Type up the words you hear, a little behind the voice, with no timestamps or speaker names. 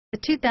The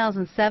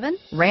 2007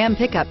 Ram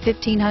Pickup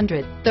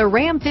 1500. The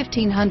Ram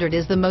 1500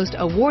 is the most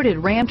awarded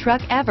Ram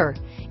truck ever.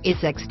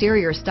 Its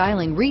exterior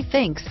styling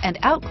rethinks and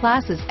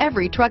outclasses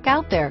every truck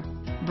out there.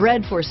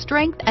 Bred for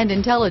strength and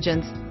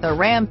intelligence, the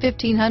Ram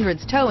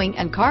 1500's towing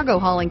and cargo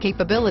hauling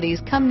capabilities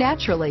come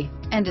naturally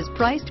and is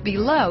priced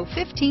below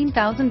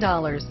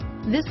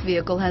 $15,000. This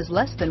vehicle has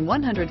less than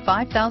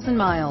 105,000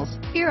 miles.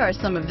 Here are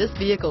some of this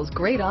vehicle's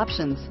great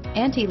options: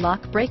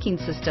 anti-lock braking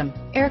system,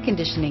 air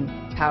conditioning,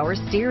 power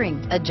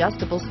steering,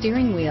 adjustable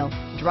steering wheel,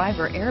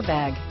 driver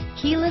airbag,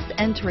 keyless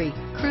entry,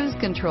 cruise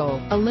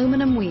control,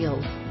 aluminum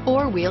wheels,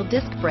 four-wheel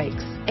disc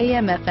brakes,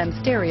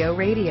 AM/FM stereo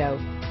radio,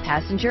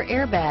 passenger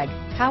airbag,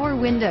 power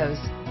windows,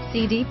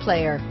 CD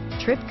player,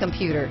 trip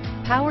computer,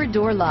 power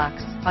door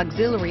locks,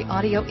 auxiliary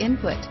audio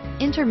input,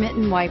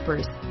 intermittent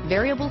wipers,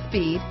 variable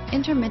speed,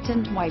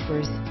 intermittent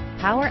wipers,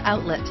 power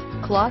outlet,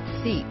 cloth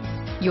seats.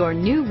 Your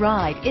new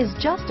ride is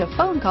just a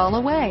phone call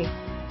away.